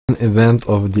event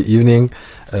of the evening,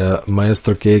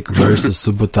 MeistroCake versus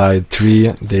Subutai 3.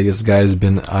 This guy's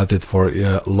been at it for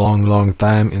a long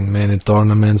time in many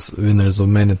tournaments, winners of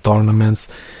many tournaments.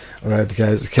 Alright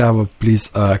guys, have a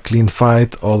please clean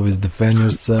fight, always defend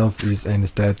yourself, use any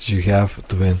strategy you have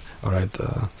to win. Alright,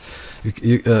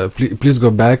 please go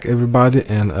back everybody,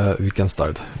 and we can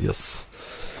start. Yes.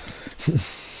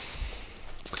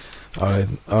 Alright,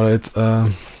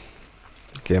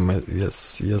 okay,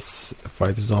 yes,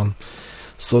 fight is on.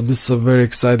 So this is a very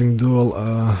exciting duel.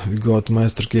 We got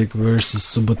MeistroCake versus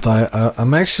Subutai.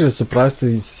 I'm actually surprised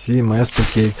to see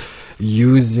MeistroCake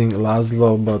using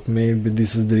Laszlo, but maybe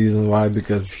this is the reason why,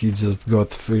 because he just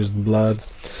got first blood.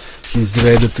 He's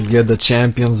ready to get the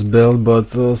champion's belt, but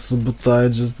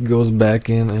Subutai just goes back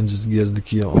in and just gets the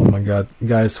kill. Oh my god,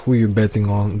 guys, who you betting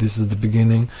on? This is the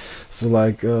beginning. So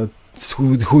like, who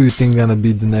you think gonna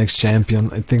be the next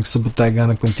champion? I think Subutai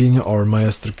gonna continue, or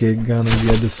MeistroCake gonna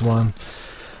get this one.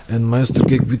 And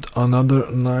MeistroCake with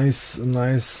another nice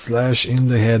slash in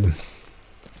the head.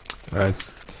 Right.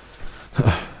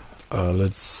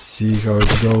 Let's see how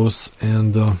it goes,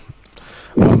 and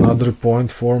another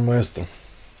point for Maestro.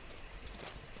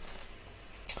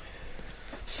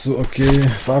 So okay,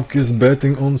 Fabke is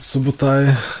betting on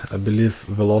Subutai. I believe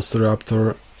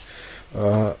Velociraptor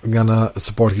gonna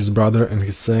support his brother, and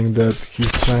he's saying that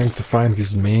he's trying to find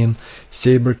his main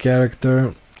Saber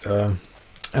character.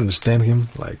 Understand him,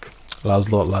 like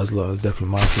Laszlo is definitely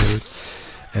my favorite,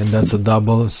 and that's a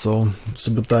double, so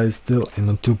Subutai is still in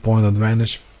a 2-point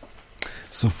advantage.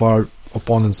 So far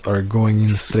opponents are going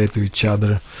in straight to each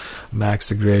other,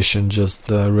 max aggression, just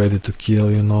ready to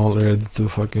kill, you know, ready to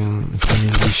fucking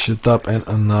finish this shit up, and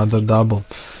another double.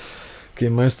 Okay,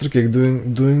 MeistroCake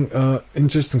doing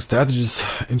interesting strategies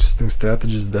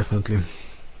definitely.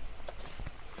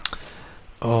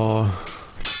 Oh,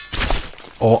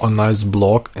 a nice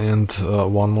block, and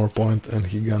one more point, and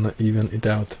he gonna even it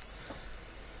out.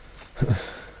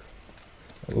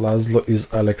 Laszlo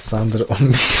is Alexander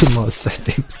on minimal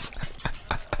settings.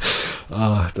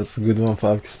 That's a good one,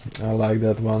 folks. I like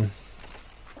that one.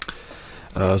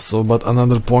 So, but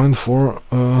another point for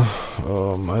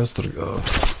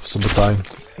Subutai,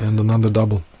 and another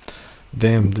double.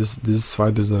 Damn, these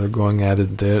fighters are going at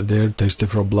it. They're thirsty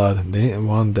for blood. They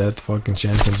want that fucking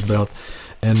champion's belt,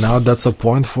 and now that's a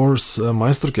point for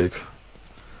MeistroCake.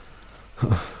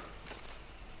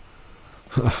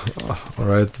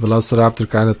 Alright, Velociraptor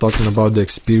kinda talking about the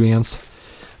experience,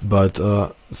 but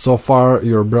so far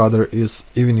your brother is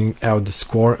evening out the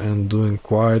score and doing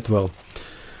quite well.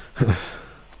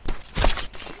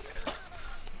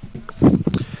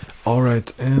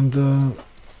 Alright, and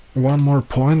one more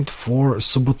point for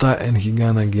Subutai, and he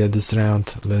gonna get this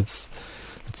round. Let's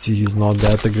see, he's not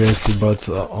that aggressive, but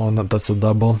that's a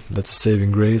double. That's a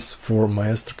saving grace for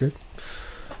MeistroCake.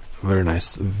 Very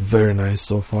nice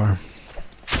so far.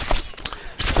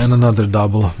 And another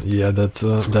double. Yeah,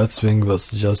 that swing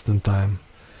was just in time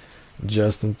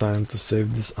to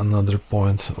save this another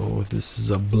point. Oh, this is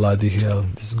a bloody hell.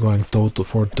 This is going toe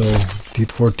for toe,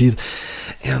 teeth for teeth,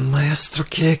 and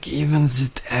MeistroCake evens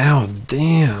it out.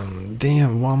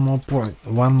 Damn, one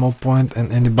more point,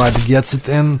 and anybody gets it.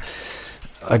 And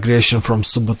aggression from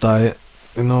Subutai,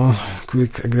 you know,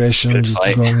 quick aggression. Good just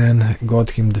fight. Going in,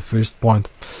 got him the first point.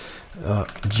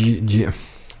 GG.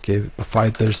 Okay,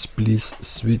 fighters, please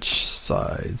switch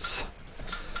sides.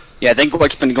 Yeah, I think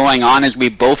what's been going on is we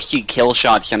both see kill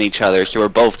shots on each other, so we're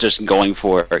both just going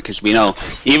for it, because we know,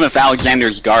 even if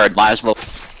Alexander's guard, Laszlo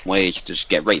ways just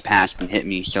get right past and hit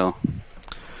me, so...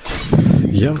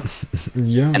 Yeah.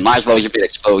 And Laszlo's a bit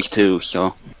exposed too,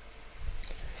 so...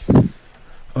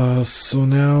 So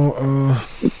now,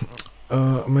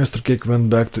 MeistroCake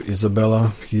went back to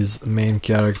Isabella, his main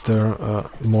character,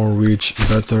 more reach,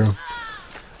 better.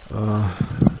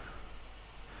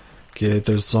 Okay,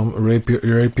 there's some rapier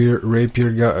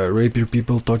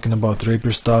people talking about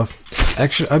rapier stuff.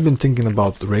 Actually, I've been thinking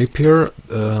about rapier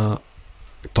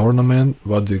tournament.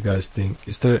 What do you guys think?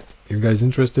 You guys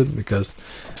interested? Because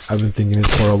I've been thinking it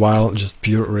for a while, just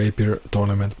pure rapier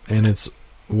tournament, and it's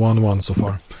 1-1 so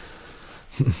far.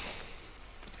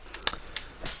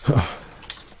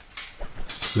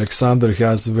 Alexander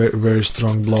has very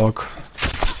strong block.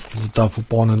 He's a tough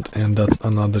opponent, and that's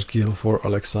another kill for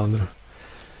Alexander.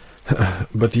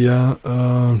 But yeah,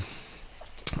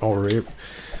 rape.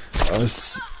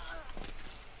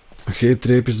 I hate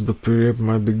rapists, but pre-rape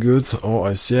might be good. Oh,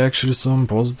 I see actually some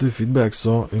positive feedback.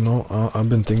 So you know, I've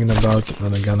been thinking about it,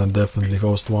 and I'm gonna definitely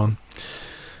host one.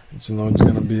 It's, you know, it's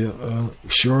gonna be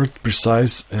short,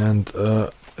 precise, and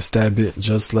stabby,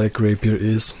 just like rapier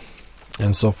is.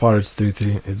 And so far it's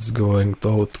 3-3. It's going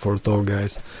toe for toe,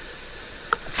 guys.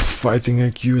 Fighting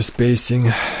IQ,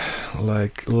 spacing,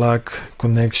 like luck,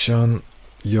 connection,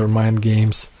 your mind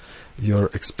games, your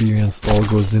experience all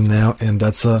goes in now, and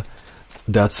that's a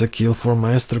kill for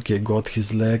MeistroCake. Got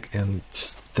his leg, and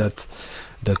just that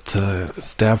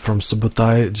stab from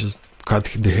Subutai just cut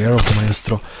the hair of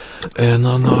Maestro. And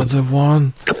another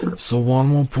one. So one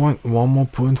more point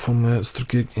for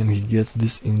MeistroCake, and he gets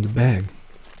this in the bag.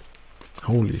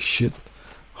 Holy shit.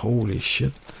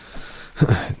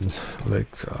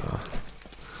 Like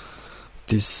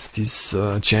this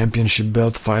championship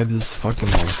belt fight is fucking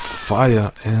on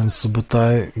fire, and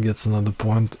Subutai gets another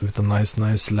point with a nice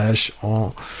slash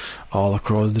all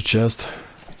across the chest.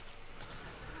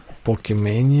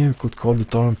 Pokemania, could call the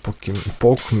term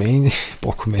Pokemania.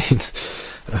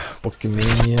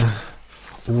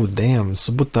 Oh damn,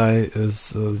 Subutai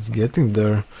is getting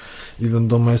there, even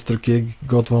though MeistroCake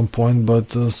got 1 point, but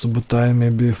Subutai may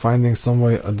be finding some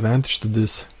way advantage to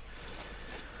this.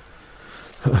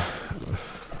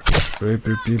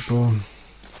 Rapier people.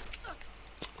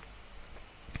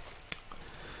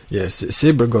 Yes,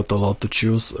 Saber got a lot to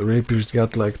choose. Rapier's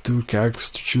got like 2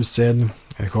 characters to choose, said.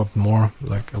 I hope more.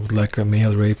 Like, I would like a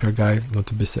male rapier guy, not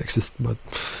to be sexist, but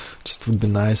just would be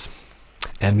nice.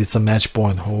 And it's a match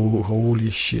point.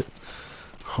 Holy shit.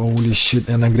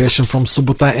 And aggression from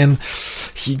Subutai, and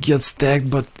he gets tagged,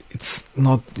 but it's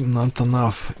not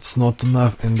enough. It's not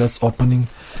enough, and that's opening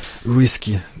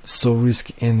risky. So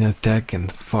risky, any attack can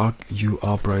fuck you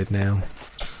up right now.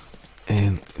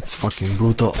 And it's fucking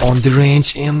brutal on the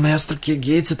range, and MeistroCake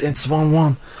gets it, and it's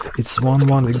 1-1. It's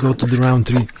 1-1. We go to the round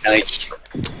 3.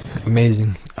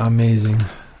 Amazing.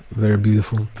 Very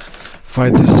beautiful.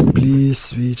 Fighters, please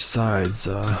switch sides.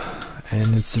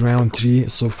 And it's round 3.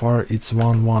 So far it's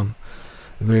 1-1.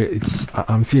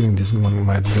 I'm feeling this one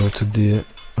might go to the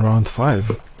round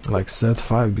 5, like set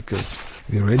 5, because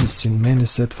we already seen many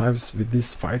set 5s with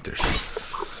these fighters.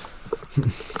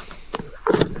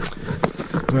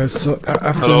 Right, so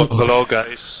after hello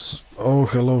guys. Oh,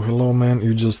 hello man,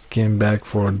 you just came back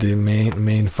for the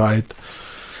main fight.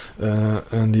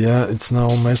 And yeah, it's now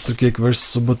MeistroCake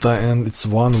versus Subutai, and it's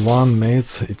 1-1,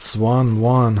 mate. It's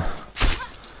 1-1.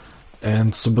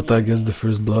 And Subutai gets the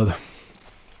first blood.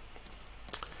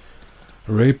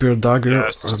 Rapier, dagger,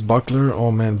 or buckler.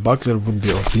 Oh man, buckler would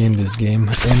be OP in this game.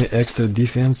 Any extra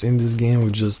defense in this game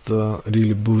would just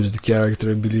really boost the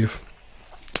character, I believe.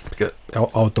 Because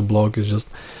auto block is just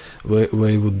way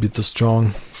would be too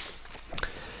strong.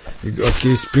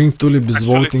 Okay, Spring Tulip is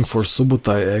voting for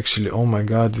Subutai actually. Oh my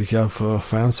god, we have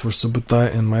fans for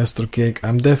Subutai and MeistroCake.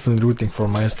 I'm definitely rooting for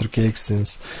MeistroCake,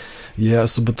 since yeah,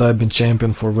 Subutai been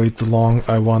champion for way too long.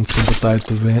 I want Subutai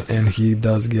to win, and he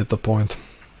does get a point.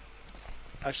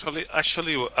 Actually,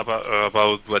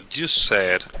 about what you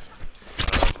said,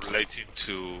 relating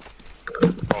to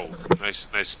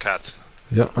nice cat.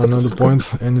 Yeah, another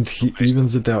point, and he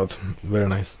evens it out. Very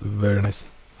nice.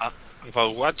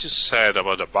 About what you said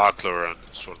about the buckler and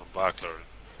sort of buckler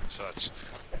and such,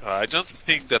 I don't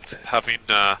think that having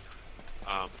a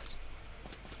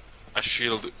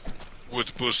shield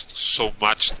would boost so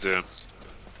much the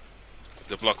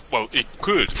block. Well, it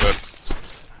could, but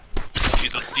you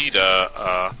don't need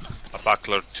a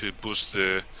buckler to boost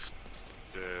the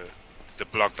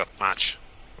block that much.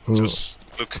 Just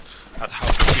look at how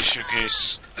efficient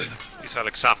is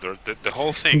Alexander. The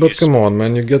whole thing. But come on,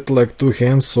 man, you get like 2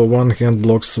 hands, so one hand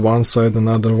blocks one side,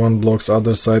 another one blocks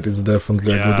other side. It's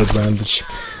definitely a good advantage,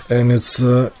 and it's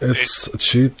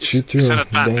cheat you. It's an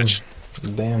advantage.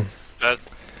 Damn.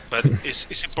 But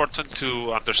it's important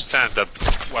to understand that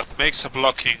what makes a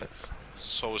blocking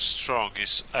so strong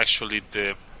is actually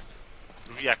the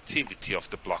reactivity of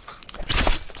the block.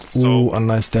 Ooh, a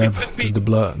nice stab to the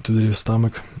blood, to the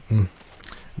stomach.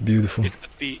 Beautiful.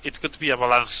 It could be a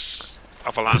balance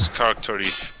character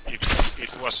if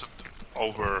it wasn't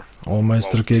over. Oh,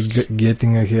 MeistroCake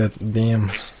getting ahead.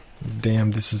 Damn,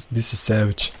 this is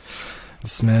savage.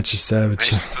 This match is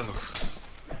savage.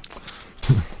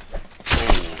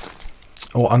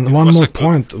 Oh, and one more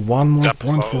point for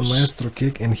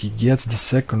MeistroCake, and he gets the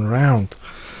second round,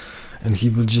 and he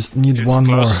will just need one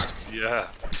more. Yeah.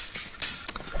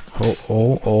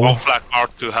 Oh. One flag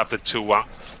mark to have the 2-1.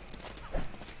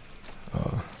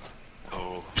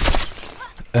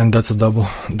 And that's a double.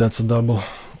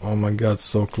 Oh my god,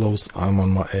 so close. I'm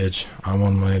on my edge.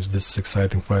 This is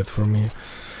exciting fight for me.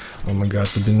 Oh my god,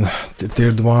 I've been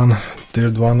third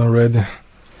one already.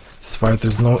 This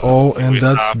fighter's no. Oh, and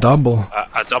that's double.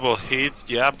 A double hit,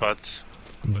 yeah, but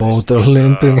both are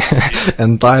limping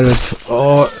and tired.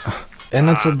 Oh, And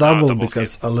it's a No, double double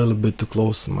because a little bit too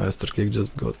close. MeistroCake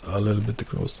just got a little bit too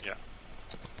close. Yeah.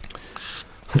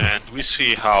 And we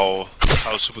see how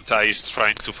Subutai is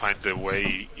trying to find the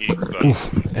way in, but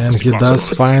And it's he does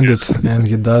impossible. find it, and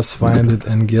he does find it,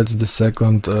 and gets the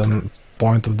second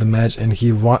point of the match, and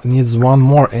he needs one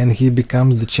more, and he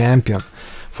becomes the champion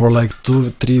for like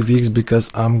 2-3 weeks, because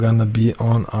I'm gonna be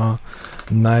on a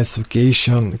nice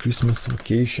vacation, Christmas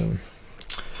vacation.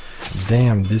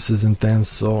 Damn, this is intense.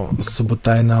 So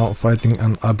Subutai now fighting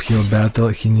an uphill battle.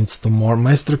 He needs 2 more.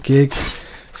 MeistroCake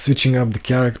switching up the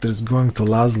characters, going to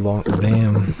Laszlo.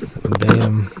 Damn.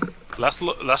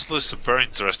 Laszlo is a very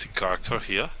interesting character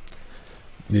here.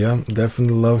 Yeah,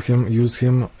 definitely love him. Use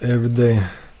him every day.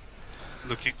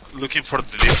 Looking for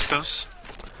the distance.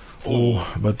 Oh,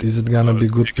 but is it gonna be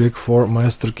good pick for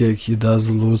MeistroCake? He does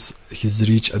lose his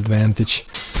reach advantage.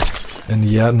 And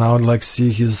yeah, now like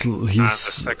see his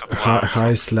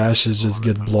high slashes just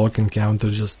get blocked and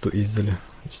countered just too easily.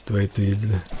 Just way too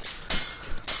easily.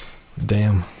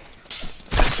 Damn.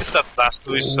 I think that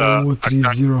Laszlo is Oh,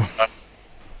 3-0.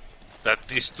 that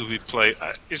needs to be played.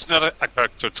 It's not a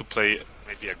character to play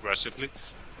maybe aggressively.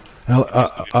 Well,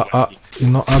 you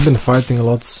know, I've been fighting a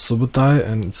lot Subutai,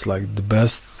 and it's like the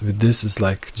best with this is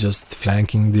like just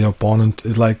flanking the opponent.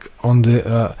 It's like on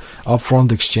the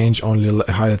upfront exchange, only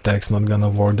high attacks not gonna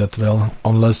work that well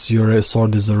unless your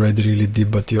sword is already really deep,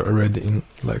 but you're already in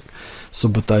like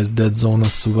Subutai's dead zone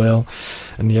as well.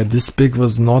 And yeah, this pick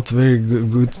was not very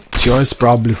good choice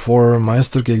probably for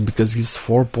MeistroCake, because he's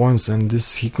 4 points and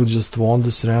this he could just won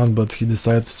this round, but he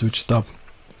decided to switch it up.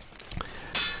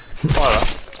 Well,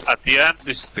 at the end,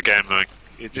 this is the game. Like,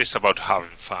 it is about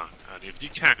having fun, and if you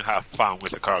can have fun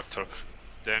with a character,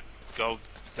 then go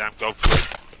for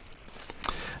it.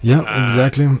 Yeah,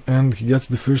 exactly. And he gets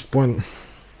the first point.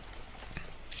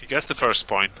 He gets the first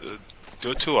point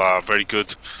due to a very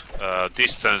good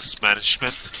distance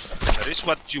management. That is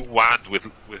what you want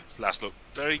with Laszlo.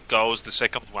 There he goes, the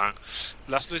second one.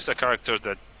 Laszlo is a character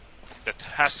that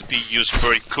has to be used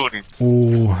very cunning.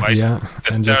 Oh, yeah,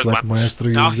 and just like Maestro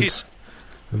now used it.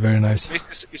 Very nice.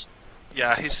 He's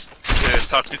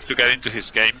starting to get into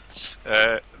his game.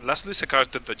 Laszlo is a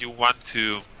character that you want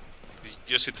to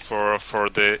use it for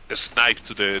the snipe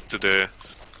to the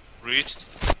wrist.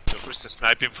 The wrist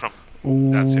sniping from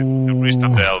that's it, the wrist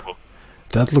and the elbow.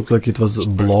 That looked like it was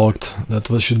blocked. That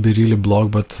should be really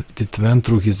blocked, but it went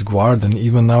through his guard, and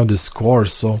even now the score.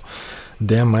 So,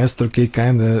 damn, MeistroCake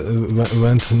kinda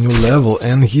went to new level,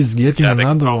 and he's getting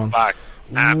another one. Back.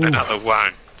 And another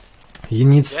one. He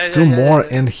needs 2 more,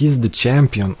 and he's the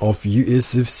champion of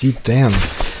USFC 10.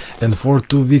 And for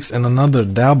 2 weeks and another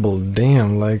double.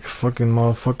 Damn, like fucking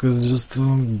motherfuckers, just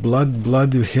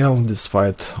bloody hell this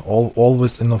fight.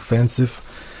 Always inoffensive,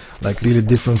 like really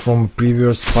different from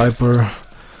previous Piper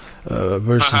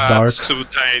versus Dark.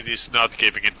 Subutai is not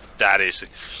giving it that easy.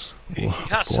 He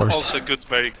has also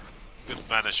very good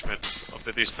management of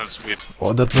the distance with.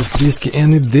 Oh, that was risky,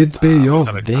 and it did pay off.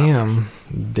 Damn.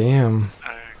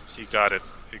 He got it.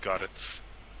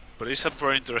 But it's a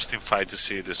very interesting fight to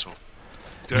see this one.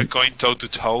 They're going toe to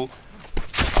toe.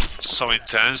 So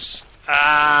intense.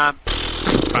 And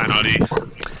finally.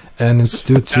 And it's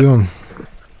 2-2.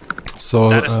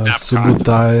 So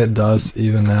Subutai does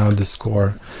even out the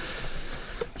score.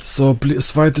 So please,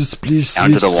 fighters, please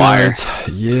down to the wire.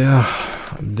 Yeah.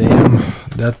 Damn.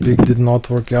 That pick did not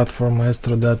work out for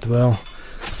Maestro that well.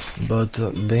 But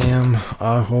damn,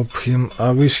 I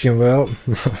wish him well.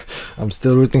 I'm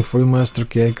still rooting for you,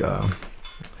 MeistroCake.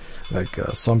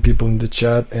 Some people in the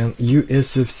chat, and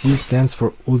USFC stands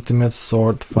for Ultimate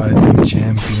Sword Fighting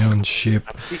Championship.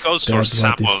 He goes for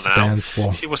Samuel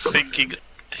now. He was thinking.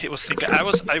 I was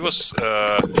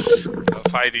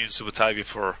fighting Subutai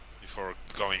before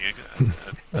going in.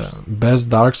 Best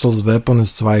Dark Souls weapon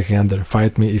is Zweihander.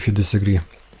 Fight me if you disagree.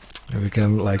 We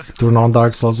can turn on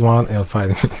Dark Souls 1 and fight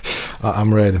me.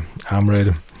 I'm ready.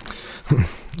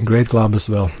 Great club as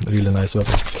well. Really nice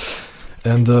weapon.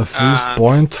 And the first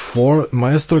point for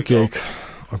MeistroCake.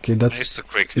 Okay, that's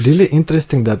really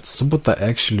interesting that Subutai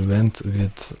actually went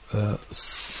with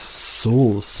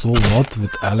Soul, not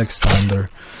with Alexander.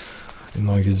 You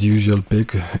know, his usual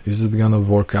pick. Is it gonna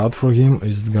work out for him?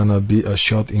 Is it gonna be a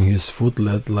shot in his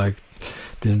footlet?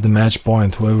 This is the match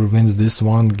point. Whoever wins this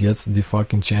one gets the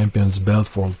fucking champion's belt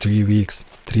for 3 weeks.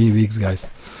 3 weeks, guys.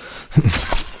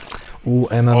 Ooh,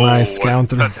 and a nice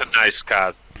counter. That's a nice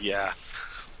cut, yeah.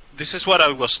 This is what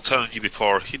I was telling you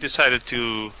before. He decided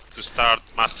to start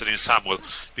mastering Samuel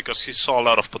because he saw a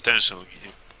lot of potential in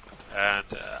him. And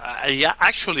I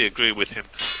actually agree with him.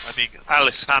 I mean,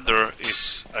 Alexander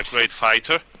is a great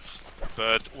fighter,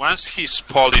 But once his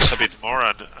polish a bit more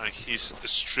and he's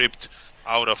stripped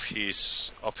out of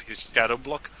his shadow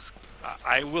block,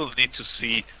 I will need to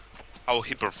see how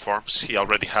he performs. He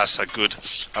already has a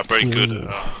very good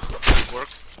work.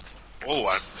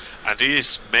 Oh, and it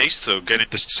is Maestro getting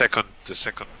the second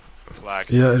flag.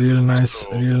 Yeah, really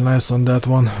nice on that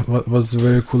one. Was a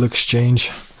very cool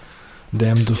exchange.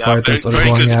 Them two fighters are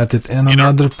going at it, and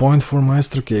another point for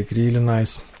MeistroCake. Really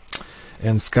nice.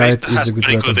 And Skype is a good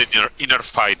weapon. Good inner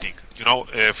fighting. You know,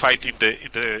 fighting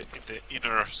in the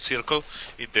inner circle,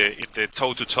 in the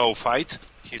toe-to-toe fight.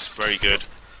 He's very good.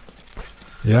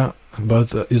 Yeah,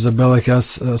 but Isabella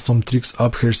has some tricks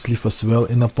up her sleeve as well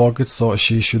in a pocket, so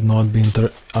she should not be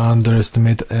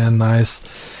underestimated. And nice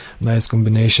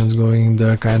combinations going in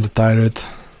there, kind of tired.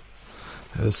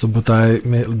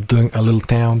 Subutai doing a little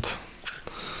taunt.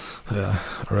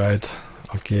 Right.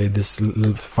 Okay, this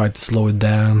little fight, slow it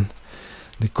down.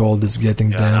 The cold is getting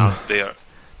down.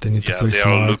 They need to play smart.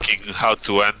 They are looking how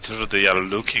to enter. They are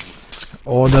looking.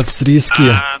 Oh, that's risky.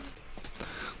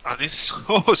 And it's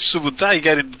Subutai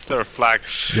getting the third flag.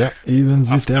 Yeah,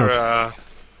 evens it out.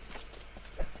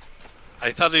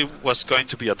 I thought it was going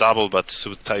to be a double, but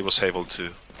Subutai was able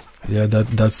to. Yeah,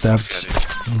 that stab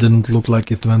didn't look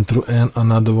like it went through. And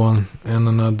another one, and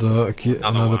another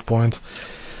point.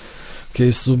 Okay,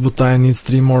 Subutai needs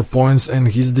 3 more points, and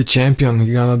he's the champion.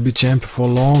 He's gonna be champion for a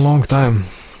long time.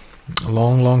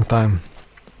 Long time.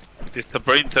 It's a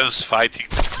very intense fighting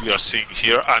we are seeing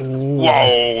here, and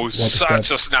wow,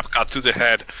 such a snap cut to the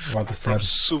head from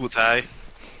Subutai.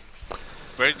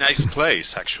 Very nice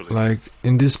place, actually. Like,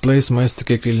 in this place,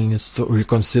 MeistroCake really needs to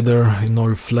reconsider,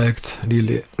 reflect,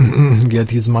 really get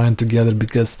his mind together,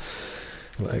 because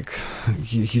like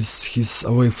he's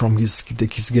away from he's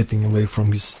getting away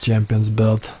from his champion's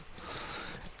belt.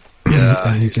 Yeah,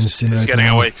 and you can see he's right getting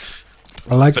now. away.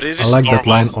 I like that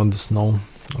line on the snow.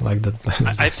 I like that.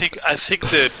 I think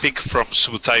the pick from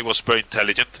Subutai was very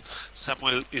intelligent.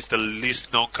 Samuel is the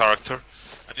least known character,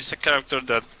 and it's a character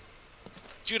that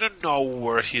you don't know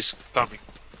where he's coming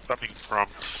from.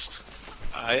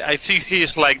 I think he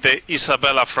is like the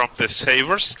Isabella from the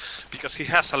Sabers, because he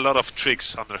has a lot of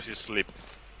tricks under his sleeve.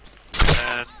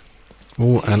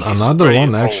 And another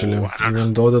one actually,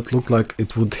 even though that looked like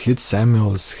it would hit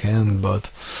Samuel's hand, but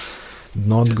did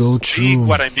not go through.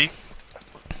 What I mean?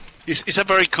 He's a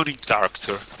very cunning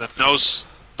character that knows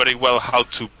very well how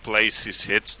to place his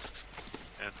hits,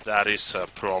 and that is a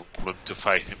problem to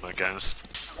fight him against.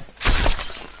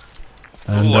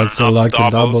 And that's a lucky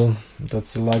double.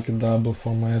 That's a lucky double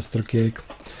for MeistroCake,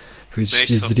 which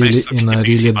is really in a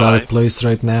really dark place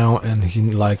right now, and he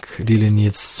like really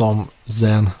needs some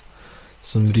zen,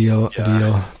 some real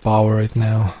power right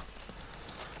now.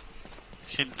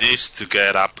 He needs to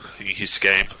get up in his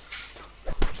game.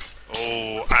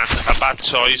 Oh, and a bad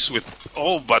choice with...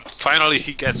 Oh, but finally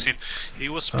he gets in. He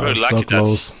was very lucky.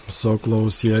 So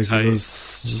close, yeah, he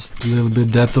was just a little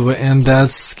bit that away, and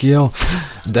that's skill.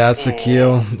 That's a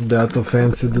kill. That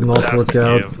offensive did not work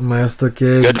out.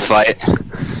 MeistroCake. Good fight.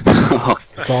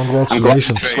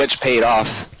 Congratulations. The switch paid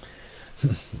off.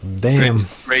 Damn.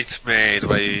 Great made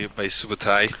by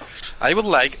Subutai. I would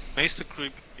like,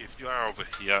 MeistroCake, if you are over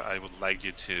here, I would like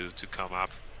you to come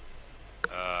up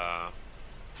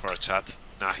for a chat.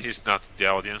 Now he's not in the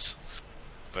audience,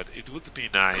 but it would be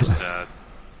nice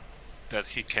that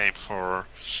he came for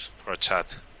a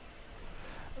chat.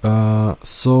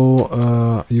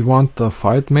 So you want a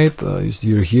fight, mate?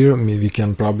 You're here. Maybe we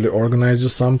can probably organize you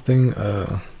something.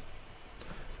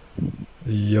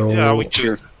 Yeah, we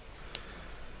should.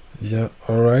 Yeah,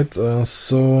 alright.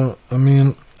 So I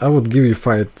mean, I would give you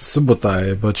fight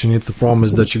Subutai, but you need to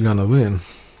promise that you're gonna win.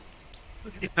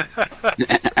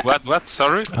 What?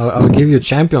 Sorry? I'll give you a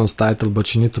champion's title,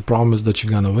 but you need to promise that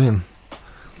you're gonna win.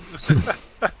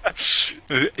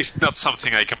 It's not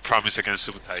something I can promise against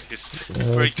Subutai. He's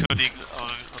very cunning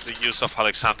on the use of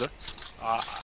Alexander.